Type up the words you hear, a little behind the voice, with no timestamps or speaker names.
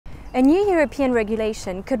A new European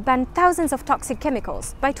regulation could ban thousands of toxic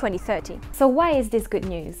chemicals by 2030. So why is this good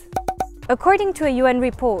news? According to a UN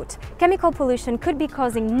report, chemical pollution could be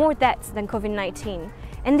causing more deaths than COVID-19,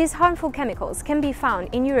 and these harmful chemicals can be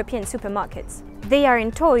found in European supermarkets. They are in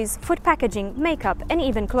toys, food packaging, makeup, and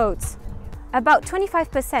even clothes. About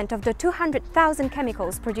 25% of the 200,000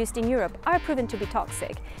 chemicals produced in Europe are proven to be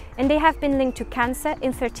toxic, and they have been linked to cancer,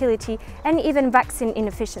 infertility, and even vaccine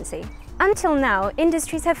inefficiency. Until now,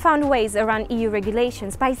 industries have found ways around EU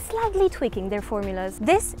regulations by slightly tweaking their formulas.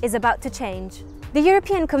 This is about to change. The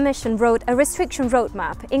European Commission wrote a restriction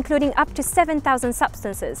roadmap, including up to 7,000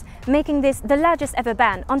 substances, making this the largest ever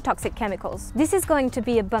ban on toxic chemicals. This is going to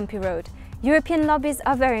be a bumpy road. European lobbies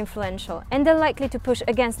are very influential, and they're likely to push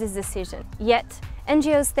against this decision. Yet,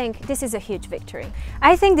 NGOs think this is a huge victory.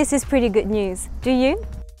 I think this is pretty good news. Do you?